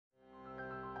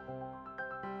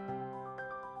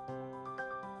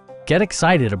Get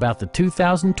excited about the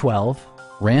 2012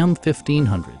 Ram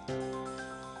 1500.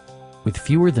 With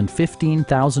fewer than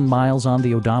 15,000 miles on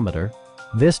the odometer,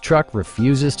 this truck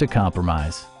refuses to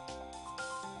compromise.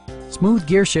 Smooth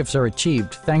gear shifts are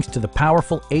achieved thanks to the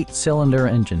powerful 8-cylinder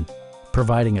engine,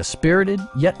 providing a spirited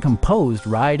yet composed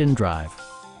ride and drive.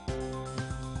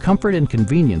 Comfort and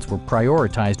convenience were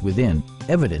prioritized within,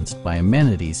 evidenced by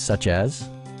amenities such as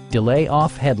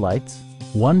delay-off headlights,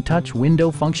 one-touch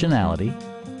window functionality,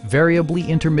 variably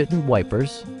intermittent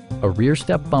wipers, a rear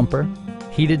step bumper,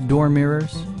 heated door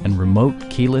mirrors, and remote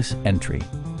keyless entry.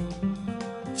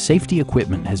 Safety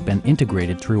equipment has been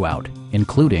integrated throughout,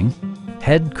 including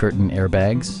head curtain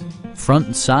airbags, front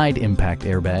and side impact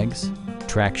airbags,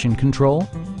 traction control,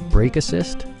 brake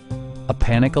assist, a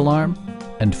panic alarm,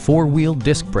 and 4-wheel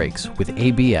disc brakes with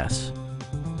ABS.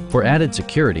 For added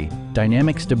security,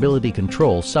 dynamic stability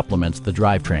control supplements the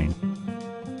drivetrain.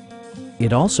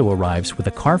 It also arrives with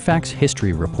a Carfax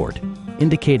history report,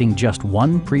 indicating just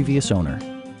one previous owner.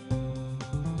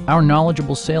 Our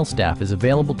knowledgeable sales staff is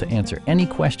available to answer any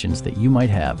questions that you might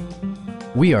have.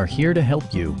 We are here to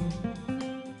help you.